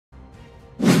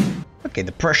Okay,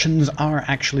 the Prussians are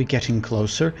actually getting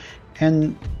closer,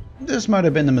 and this might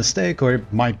have been a mistake, or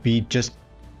it might be just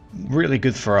really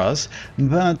good for us,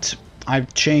 but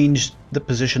I've changed the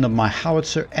position of my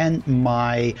howitzer and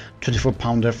my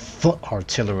 24-pounder foot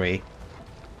artillery.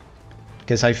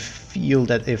 Because I feel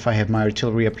that if I have my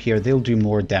artillery up here, they'll do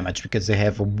more damage, because they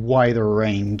have a wider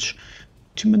range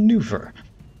to maneuver.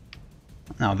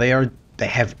 Now they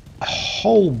have a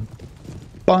whole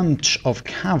bunch of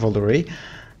cavalry,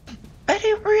 but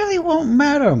it really won't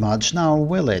matter much now,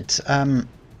 will it?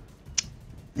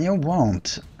 It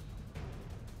won't.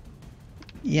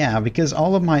 Yeah, because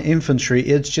all of my infantry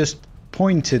is just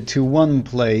pointed to one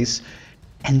place,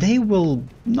 and they will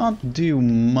not do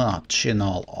much, in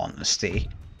all honesty.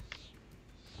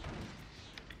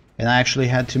 And I actually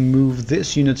had to move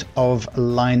this unit of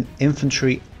line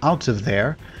infantry out of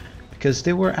there, because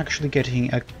they were actually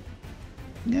getting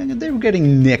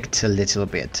nicked a little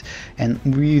bit, and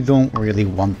we don't really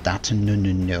want that. No,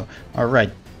 no, no.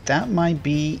 Alright, that might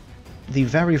be the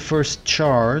very first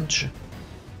charge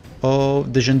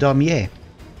of the gendarmerie.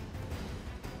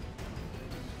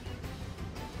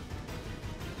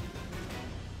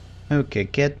 Okay,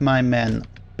 get my men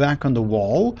back on the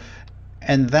wall,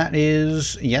 and that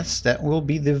is, yes, that will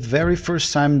be the very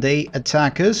first time they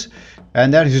attack us,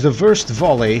 and that is the first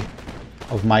volley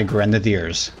of my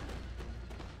grenadiers.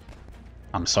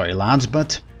 I'm sorry, lads,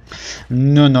 but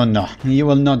no, no, no, you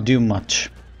will not do much.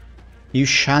 You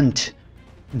shan't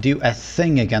do a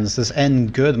thing against us.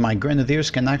 And good, my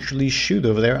grenadiers can actually shoot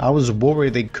over there. I was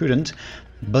worried they couldn't,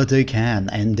 but they can,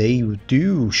 and they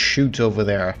do shoot over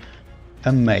there.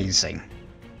 Amazing.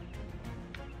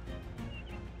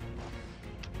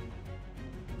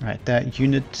 Right, that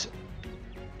unit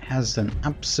has done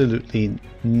absolutely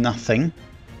nothing.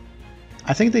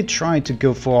 I think they tried to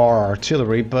go for our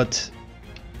artillery, but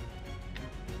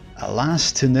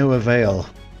alas, to no avail.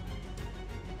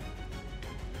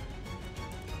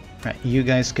 Right, you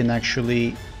guys can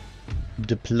actually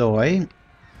deploy.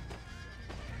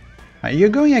 Right, you're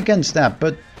going against that,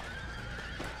 but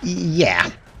yeah,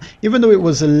 even though it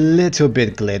was a little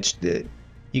bit glitched,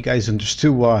 you guys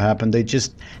understood what happened. They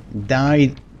just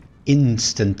died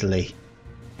instantly.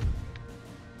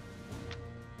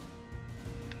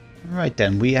 Right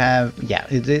then, we have, yeah,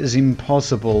 it is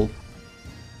impossible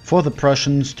for the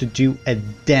Prussians to do a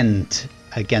dent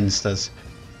against us.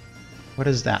 What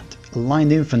is that?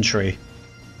 Line infantry.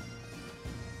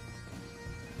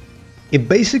 It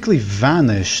basically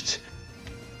vanished.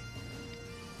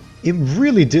 It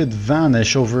really did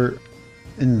vanish over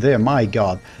in there, my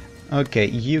god. Okay,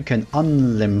 you can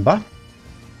unlimber.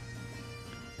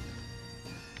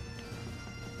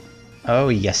 Oh,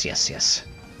 yes, yes, yes.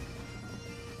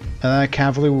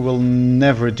 Cavalry will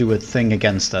never do a thing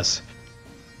against us.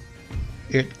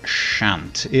 It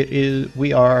shan't. It is.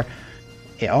 We are.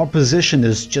 Our position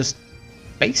is just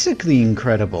basically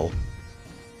incredible.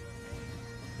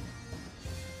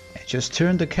 Just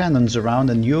turn the cannons around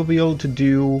and you'll be able to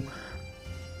do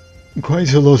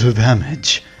quite a lot of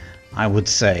damage, I would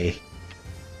say.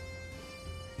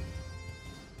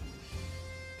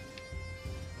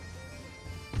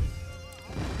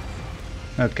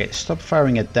 Okay, stop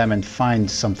firing at them and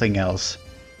find something else.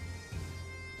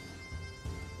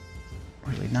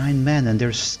 Really, 9 men and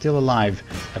they're still alive.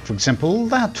 Like, for example,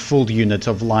 that full unit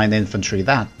of line infantry,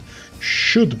 that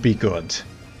should be good.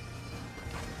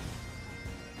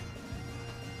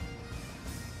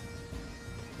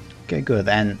 Okay, good.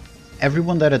 And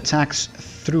everyone that attacks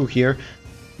through here,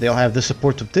 they'll have the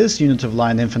support of this unit of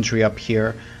line infantry up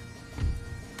here.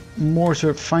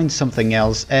 Mortar, find something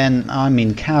else. And I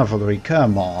mean cavalry,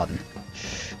 come on.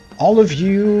 All of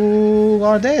you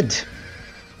are dead.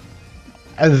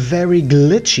 A very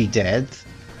glitchy dead,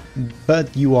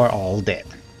 but you are all dead.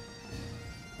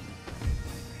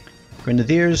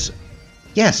 Grenadiers,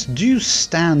 yes, do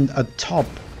stand atop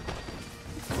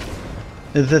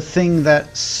the thing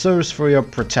that serves for your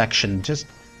protection. Just,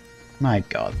 my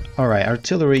god. Alright,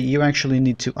 artillery, you actually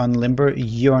need to unlimber.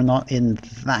 You're not in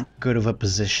that good of a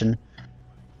position,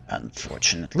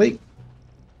 unfortunately.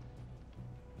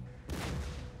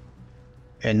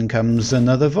 In comes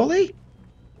another volley.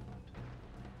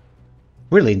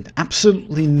 Really,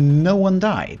 absolutely no one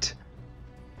died.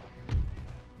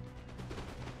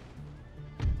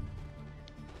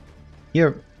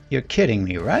 You're kidding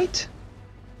me, right?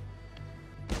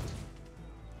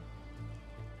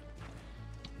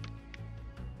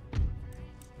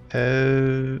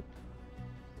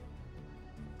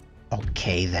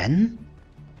 Okay then.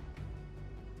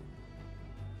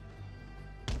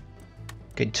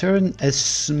 Okay, turn a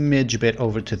smidge bit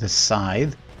over to the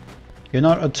side. You're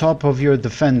not atop of your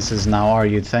defenses now, are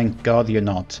you? Thank God you're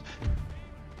not.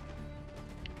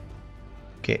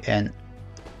 Okay, and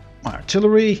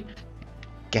artillery,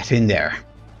 get in there.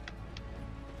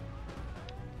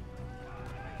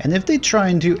 And if they try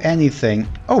and do anything...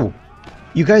 Oh,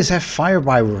 you guys have fire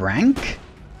by rank?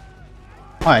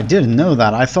 Oh, I didn't know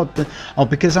that. I thought that... Oh,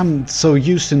 because I'm so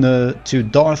used to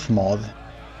Darth mod.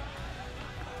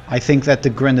 I think that the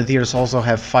Grenadiers also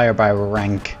have fire by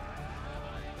rank.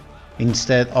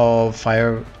 Instead of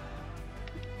fire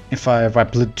by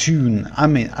platoon. I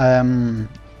mean,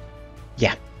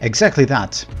 yeah, exactly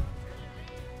that.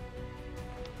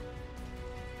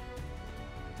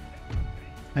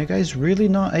 Are you guys really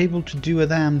not able to do a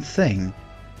damn thing?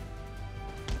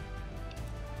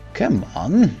 Come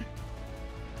on.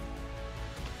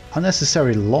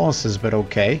 Unnecessary losses, but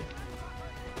okay.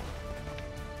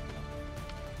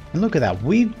 And look at that.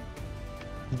 We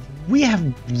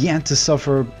have yet to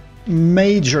suffer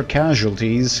major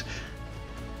casualties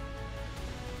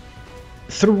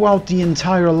throughout the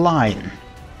entire line.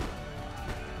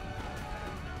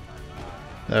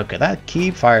 Look at that.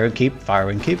 Keep firing, keep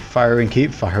firing, keep firing,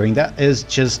 keep firing. That is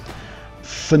just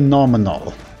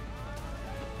phenomenal.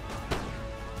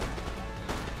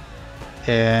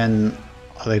 And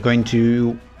are they going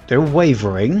to... They're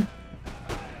wavering.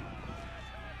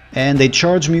 And they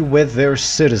charge me with their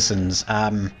citizens.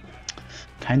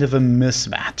 Kind of a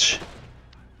mismatch.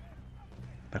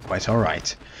 But quite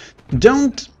alright.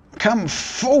 Don't come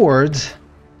forward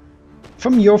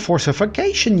from your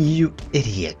fortification, you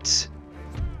idiots.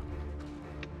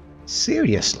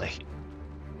 Seriously.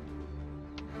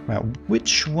 Well,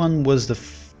 which one was the...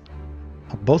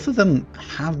 Both of them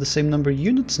have the same number of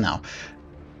units now.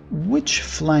 Which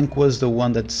flank was the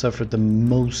one that suffered the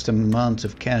most amount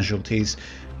of casualties?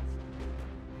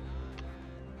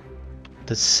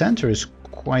 The center is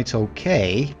quite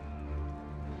okay.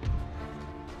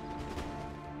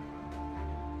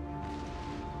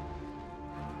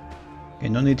 Okay,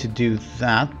 no need to do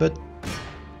that, but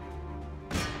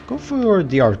go for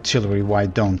the artillery, why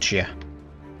don't you?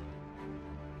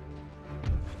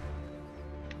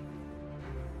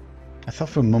 I thought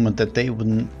for a moment that they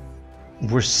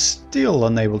were still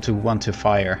unable to want to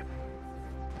fire.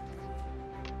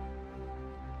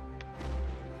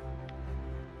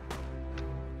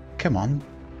 Come on,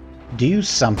 do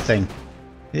something.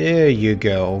 There you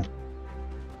go.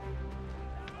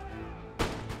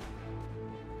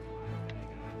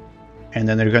 And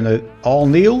then they're gonna all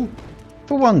kneel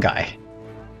for one guy.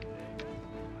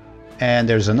 And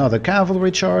there's another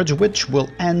cavalry charge, which will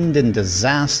end in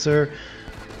disaster.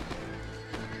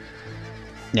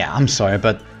 Yeah, I'm sorry,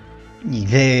 but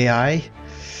the AI,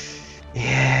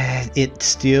 yeah, it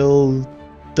still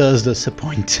does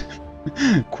disappoint.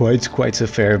 quite a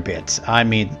fair bit. I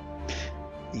mean,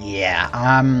 yeah,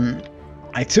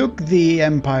 I took the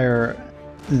Empire's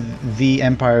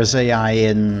AI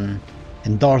in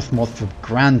Darth Maul for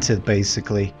granted,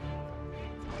 basically.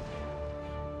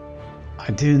 I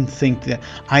didn't think that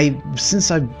since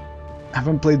I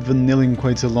haven't played vanilla in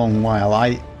quite a long while,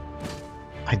 I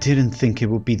didn't think it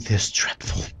would be this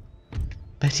dreadful.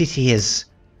 But it is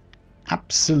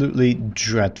absolutely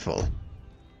dreadful.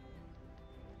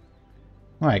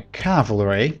 Right,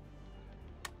 cavalry.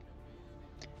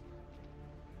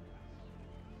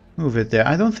 Move it there.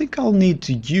 I don't think I'll need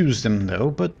to use them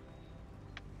though, but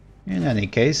in any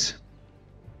case.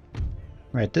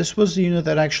 Right, this was the unit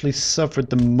that actually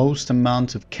suffered the most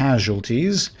amount of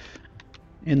casualties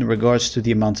in regards to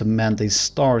the amount of men they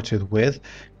started with.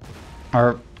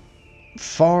 Our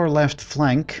far left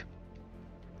flank,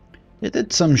 they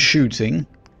did some shooting,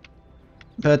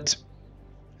 but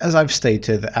as I've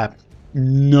stated,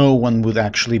 no one would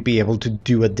actually be able to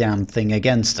do a damn thing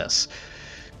against us.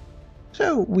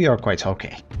 So we are quite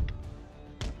okay.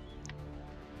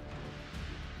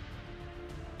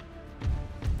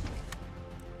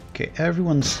 Okay,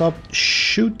 everyone stop,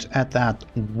 shoot at that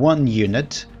one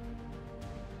unit.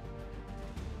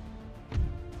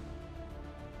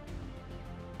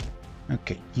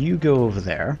 Okay, you go over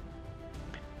there.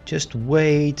 Just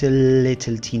wait a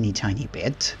little teeny tiny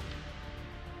bit.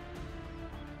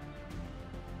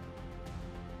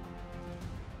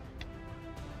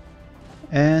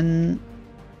 And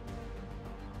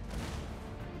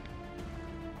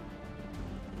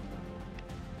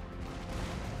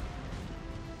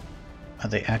are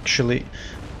they actually...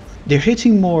 They're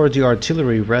hitting more the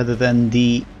artillery rather than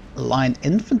the line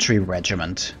infantry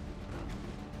regiment.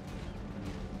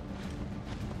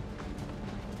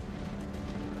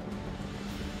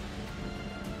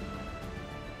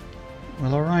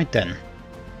 Well, alright then.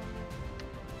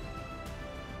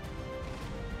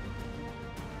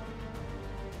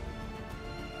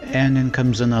 And then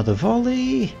comes another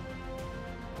volley.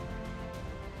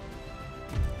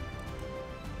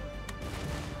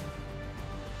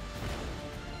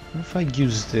 What if I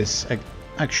use this?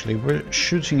 Actually, we're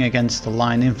shooting against the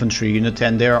line infantry unit,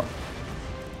 and there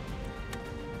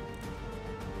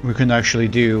we can actually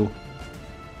do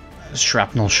a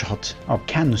shrapnel shot or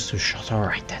canister shot.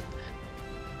 Alright then.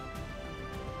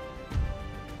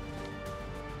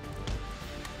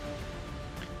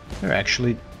 They're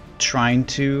actually trying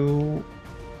to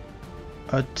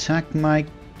attack my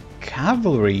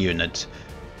cavalry unit.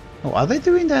 Oh, are they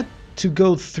doing that to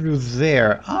go through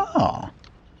there? Ah.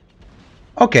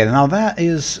 Okay, now that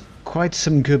is quite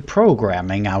some good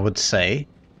programming, I would say.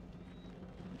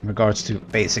 In regards to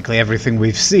basically everything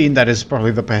we've seen, that is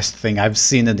probably the best thing I've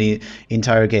seen in the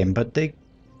entire game. But they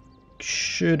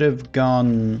should have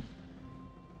gone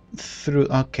through...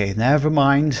 Okay, never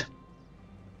mind.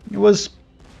 It was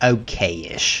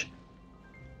okay-ish.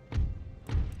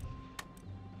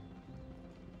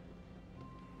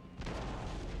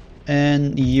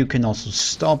 And you can also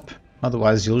stop,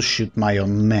 otherwise you'll shoot my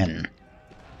own men.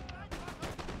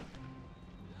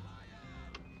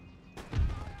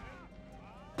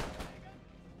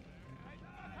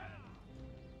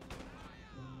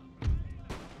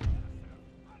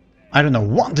 I don't know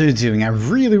what they're doing, I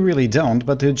really don't,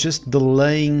 but they're just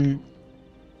delaying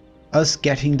us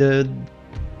getting the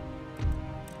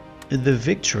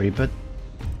victory, but...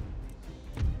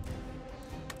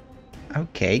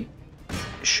 Okay,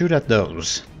 shoot at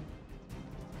those.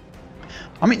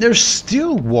 I mean, they're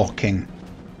still walking.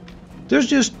 They're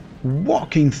just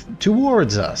walking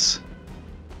towards us.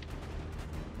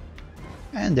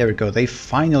 And there we go, they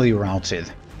finally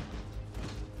routed.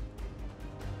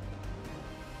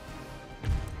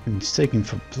 And it's taking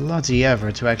for bloody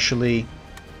ever to actually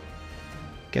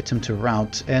get them to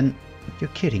rout, and you're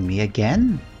kidding me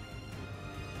again?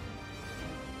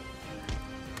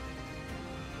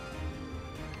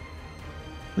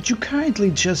 Would you kindly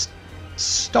just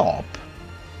stop?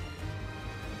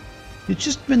 You've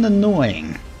just been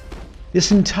annoying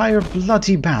this entire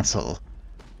bloody battle.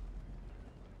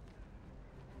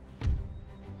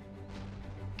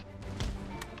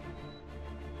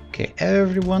 Okay,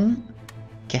 everyone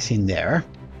get in there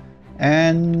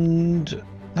and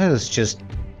let us just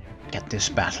get this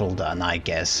battle done, I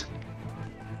guess.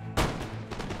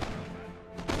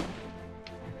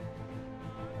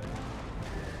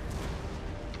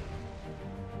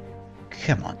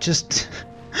 Come on, just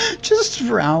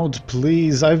rout,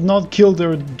 please. I've not killed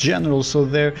their general, so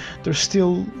they're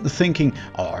still thinking,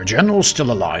 oh, our general's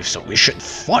still alive, so we should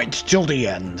fight till the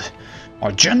end.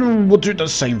 Our general will do the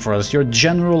same for us. Your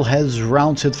general has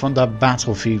routed from the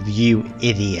battlefield, you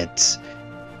idiots.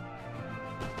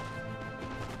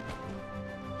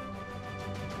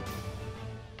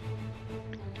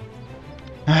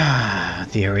 Ah,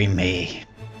 dearie me.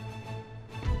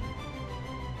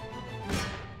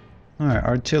 Alright,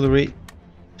 artillery,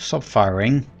 stop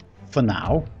firing for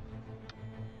now.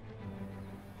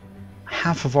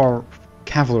 Half of our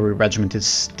cavalry regiment is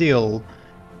still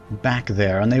back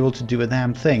there, unable to do a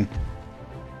damn thing.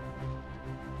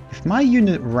 If my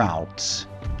unit routs,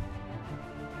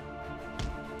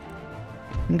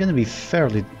 I'm gonna be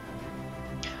fairly...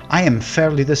 I am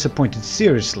fairly disappointed,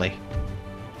 seriously.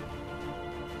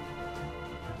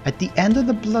 At the end of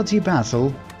the bloody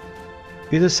battle,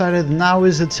 you decided now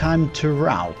is the time to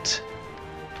rout.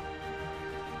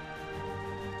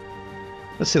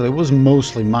 But still, it was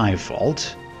mostly my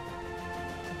fault.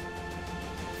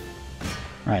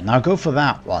 Right, now go for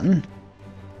that one.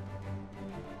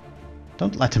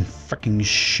 Don't let him freaking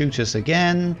shoot us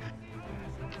again.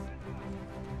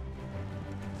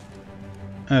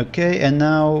 Okay, and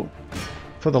now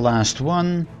for the last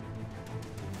one.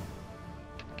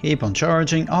 Keep on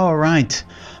charging. Alright,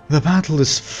 the battle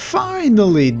is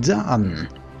finally done.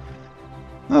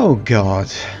 Oh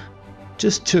god.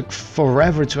 Just took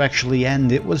forever to actually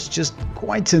end. It was just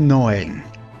quite annoying.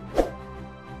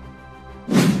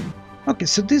 Okay,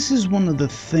 so this is one of the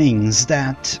things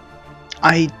that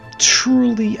I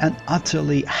truly and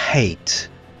utterly hate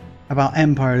about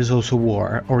Empire is Also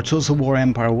War, or Total War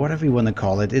Empire, whatever you want to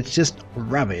call it. It's just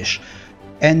rubbish.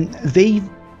 And they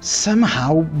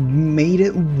somehow made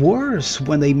it worse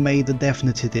when they made the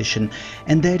Definite Edition.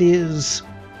 And that is,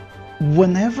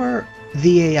 whenever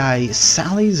the AI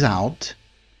sallies out,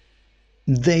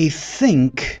 they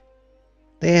think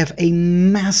they have a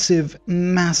massive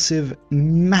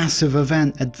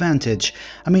advantage.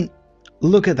 I mean,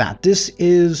 look at that. This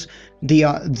is the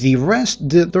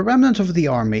remnant of the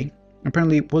army.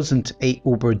 Apparently, it wasn't a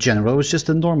uber general. It was just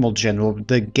a normal general.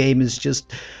 The game is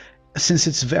just since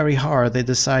it's very hard, they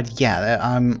decide,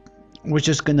 yeah, we're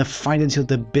just gonna fight until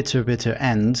the bitter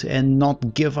end and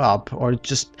not give up, or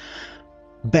just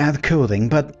bad coding.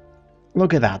 But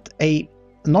look at that, a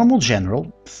normal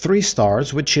general, 3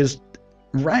 stars, which is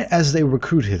right as they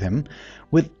recruited him,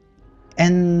 with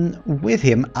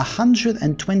him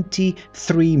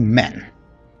 123 men,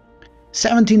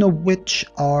 17 of which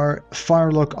are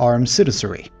firelock armed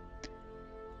citizenry,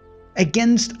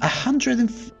 against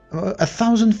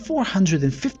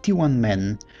 1,451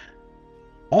 men,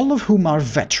 all of whom are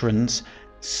veterans,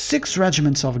 6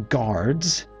 regiments of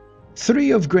guards,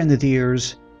 3 of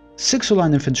grenadiers, 6 of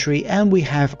line infantry, and we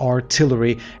have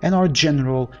artillery, and our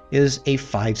general is a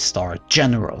 5-star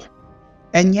general.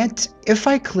 And yet, if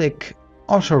I click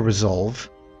auto-resolve,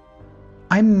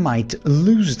 I might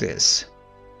lose this.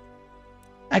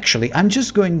 Actually, I'm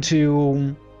just going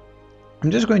to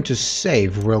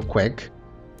save real quick.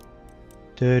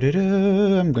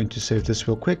 I'm going to save this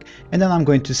real quick, and then I'm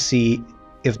going to see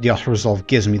if the auto-resolve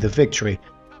gives me the victory.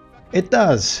 It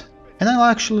does, and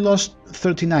I actually lost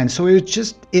 39, so it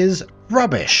just is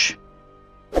rubbish.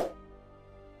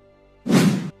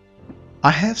 I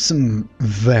have some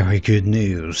very good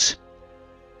news.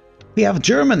 We have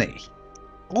Germany,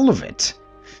 all of it.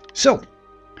 So,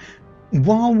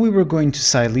 while we were going to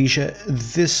Silesia,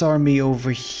 this army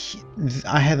over here,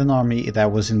 I had an army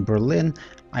that was in Berlin,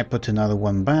 I put another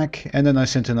one back, and then I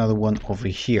sent another one over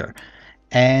here.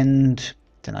 And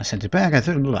then I sent it back, I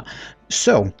thought, blah, blah.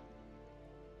 So,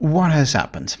 what has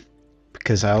happened?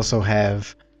 Because I also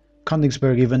have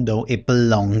Königsberg, even though it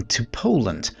belonged to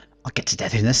Poland. I'll get to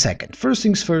that in a second. First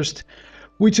things first,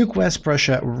 we took West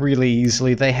Prussia really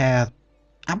easily. They had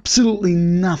absolutely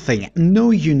nothing, no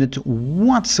unit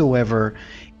whatsoever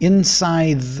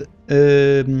inside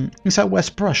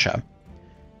West Prussia.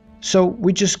 So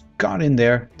we just got in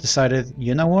there, decided,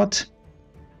 you know what?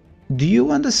 Do you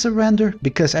want to surrender?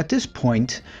 Because at this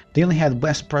point, they only had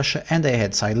West Prussia and they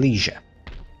had Silesia.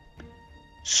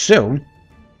 So,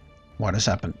 what has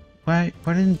happened? Why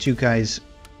didn't you guys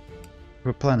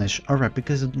replenish? Alright,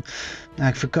 because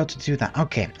I forgot to do that.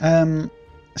 Okay,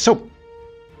 so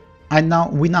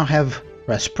we now have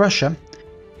West Prussia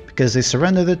because they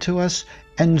surrendered it to us,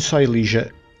 and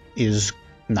Silesia is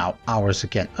now ours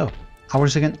again. Oh,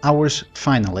 ours again, ours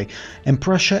finally. And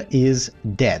Prussia is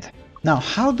dead. Now,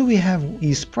 how do we have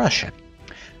East Prussia?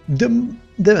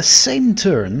 The same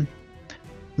turn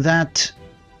that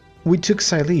we took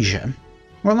Silesia,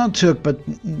 well, not took, but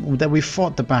that we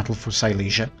fought the battle for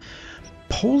Silesia,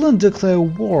 Poland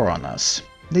declared war on us.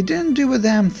 They didn't do a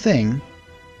damn thing,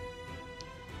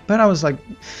 but I was like,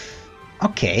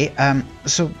 okay,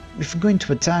 so if you're going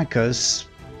to attack us,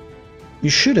 you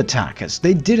should attack us.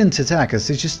 They didn't attack us,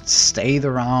 they just stayed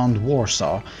around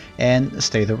Warsaw and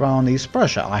stayed around East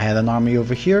Prussia. I had an army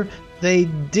over here, they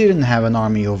didn't have an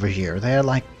army over here. They had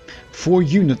like 4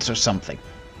 units or something.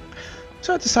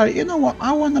 So I decided, you know what,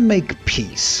 I want to make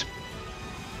peace.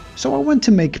 So I went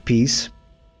to make peace,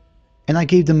 and I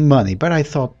gave them money, but I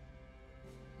thought,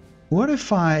 what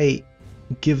if I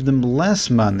give them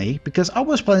less money? Because I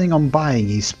was planning on buying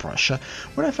East Prussia.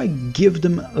 What if I give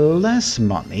them less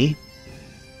money,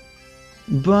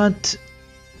 but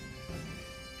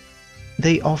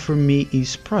they offer me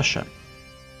East Prussia?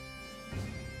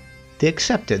 They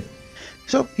accepted.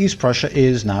 So East Prussia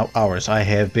is now ours. I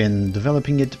have been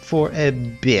developing it for a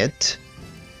bit,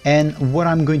 and what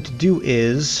I'm going to do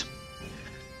is,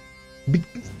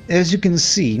 as you can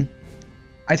see,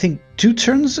 I think 2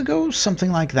 turns ago,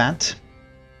 something like that,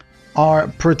 our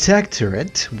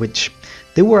protectorate, which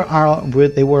they were our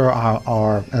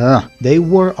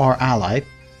ally.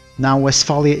 Now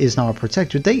Westphalia is now our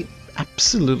protectorate. They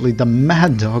absolutely, the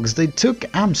mad dogs, they took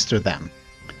Amsterdam.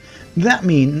 That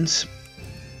means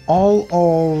all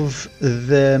of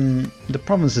the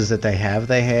provinces that they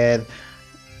had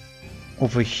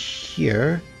over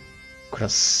here,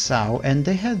 Curaçao, and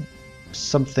they had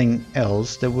something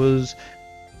else. There was,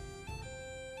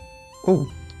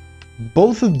 oh,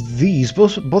 both of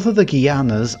the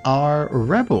Guianas are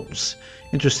rebels.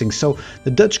 Interesting. So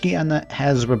the Dutch Guiana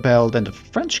has rebelled and the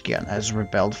French Guiana has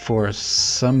rebelled for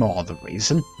some other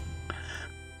reason.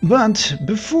 But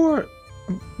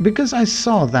because I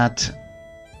saw that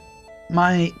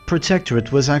my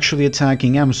protectorate was actually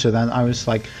attacking Amsterdam, I was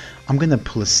like, I'm gonna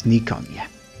pull a sneak on you.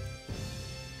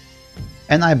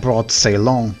 And I brought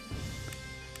Ceylon.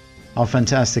 How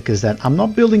fantastic is that? I'm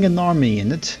not building an army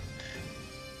in it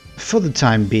for the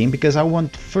time being, because I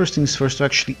want, first things first, to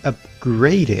actually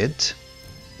upgrade it.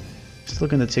 Still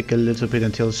gonna take a little bit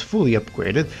until it's fully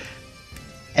upgraded.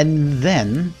 And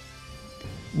then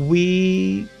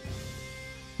we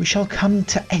shall come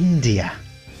to India.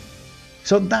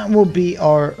 So that will be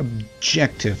our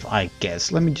objective, I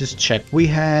guess. Let me just check. We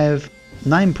have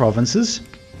 9 provinces.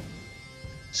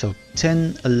 So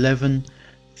 10, 11,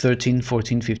 13,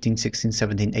 14, 15, 16,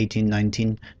 17, 18,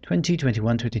 19, 20,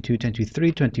 21, 22,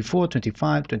 23, 24,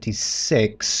 25,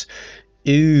 26.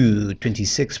 Ooh,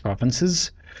 26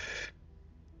 provinces.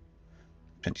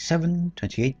 27,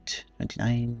 28,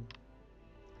 29,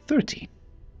 30.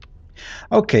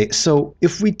 Okay, so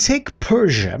if we take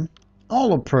Persia,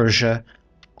 all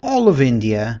of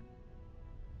India,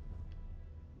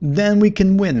 then we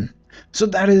can win. So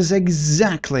that is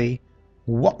exactly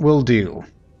what we'll do.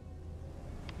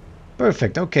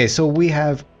 Perfect. Okay, so we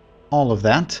have all of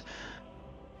that.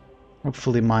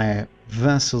 Hopefully my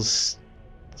vessel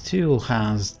still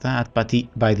has that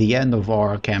by the end of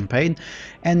our campaign.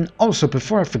 And also,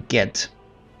 before I forget,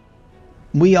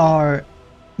 we are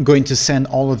going to send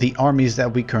all of the armies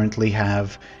that we currently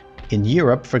have in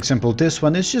Europe. For example, this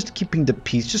one is just keeping the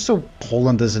peace, just so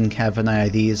Poland doesn't have any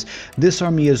ideas. This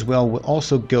army as well will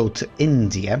also go to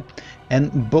India.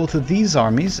 And both of these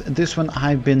armies, this one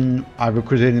I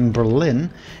recruited in Berlin,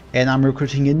 and I'm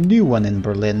recruiting a new one in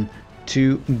Berlin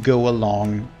to go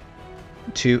along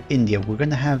to India. We're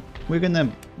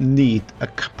gonna need a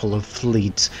couple of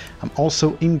fleets. I'm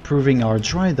also improving our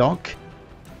dry dock.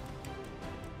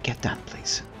 Get that,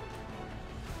 please.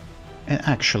 And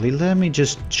actually, let me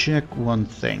just check one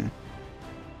thing.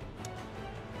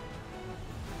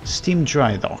 Steam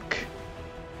dry dock.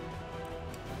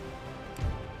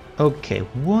 Okay,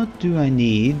 what do I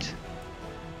need?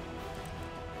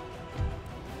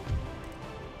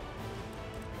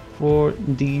 For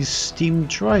the steam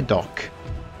dry dock?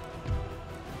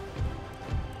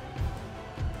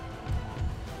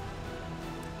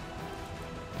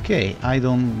 Okay, I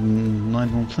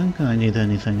don't think I need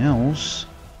anything else.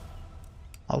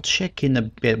 I'll check in a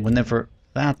bit whenever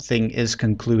that thing is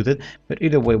concluded, but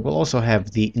either way we'll also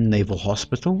have the naval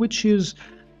hospital, which is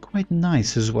quite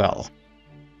nice as well.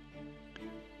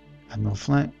 Admiral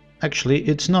flag. Actually,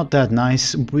 it's not that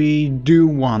nice.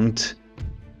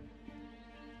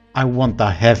 I want the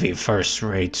heavy first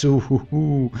rates.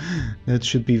 Ooh, that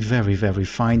should be very, very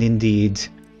fine indeed.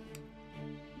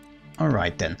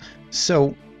 Alright then.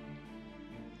 So,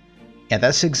 yeah,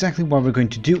 that's exactly what we're going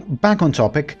to do. Back on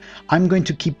topic, I'm going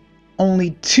to keep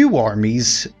only 2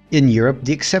 armies in Europe.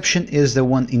 The exception is the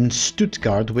one in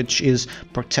Stuttgart, which is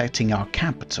protecting our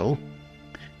capital.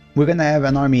 We're going to have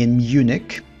an army in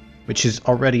Munich, which is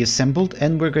already assembled,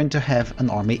 and we're going to have an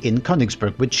army in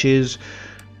Königsberg, which is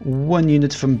 1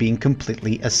 unit from being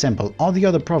completely assembled. All the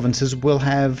other provinces will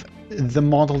have the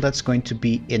model that's going to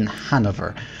be in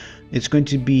Hanover. It's going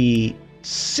to be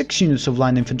 6 units of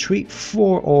line infantry,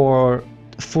 4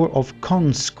 of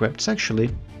conscripts, actually.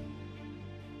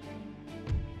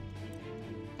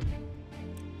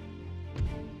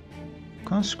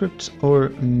 Conscripts or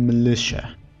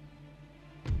militia?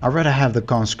 I'd rather have the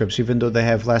conscripts, even though they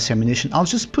have less ammunition. I'll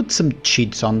just put some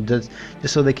cheats on this,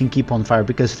 just so they can keep on fire,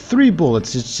 because 3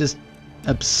 bullets is just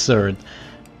absurd.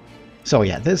 So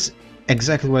yeah, this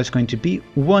exactly what it's going to be.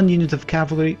 1 unit of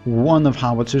cavalry, 1 of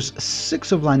howitzers,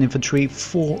 6 of line infantry,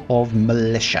 4 of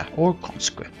militia or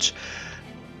conscripts.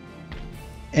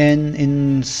 And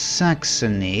in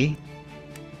Saxony,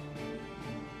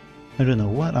 I don't know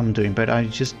what I'm doing, but I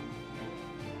just...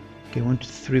 Okay, 1, 2,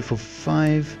 3, 4,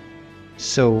 5...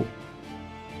 So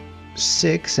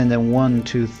 6, and then 1,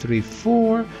 2, 3,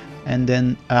 4, and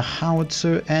then a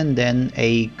howitzer, and then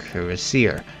a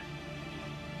cuirassier.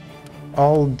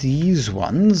 All these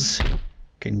ones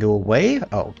can go away,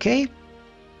 okay.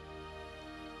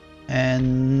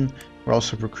 And we're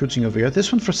also recruiting over here.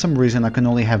 This one, for some reason, I can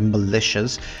only have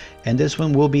militias, and this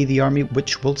one will be the army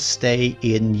which will stay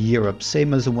in Europe,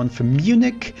 same as the one from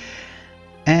Munich.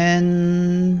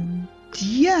 And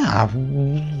yeah,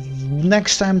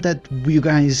 next time that you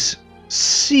guys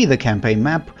see the campaign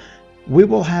map, we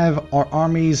will have our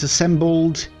armies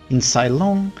assembled in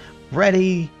Ceylon,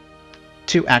 ready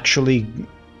to actually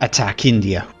attack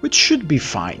India, which should be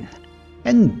fine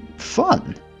and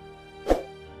fun.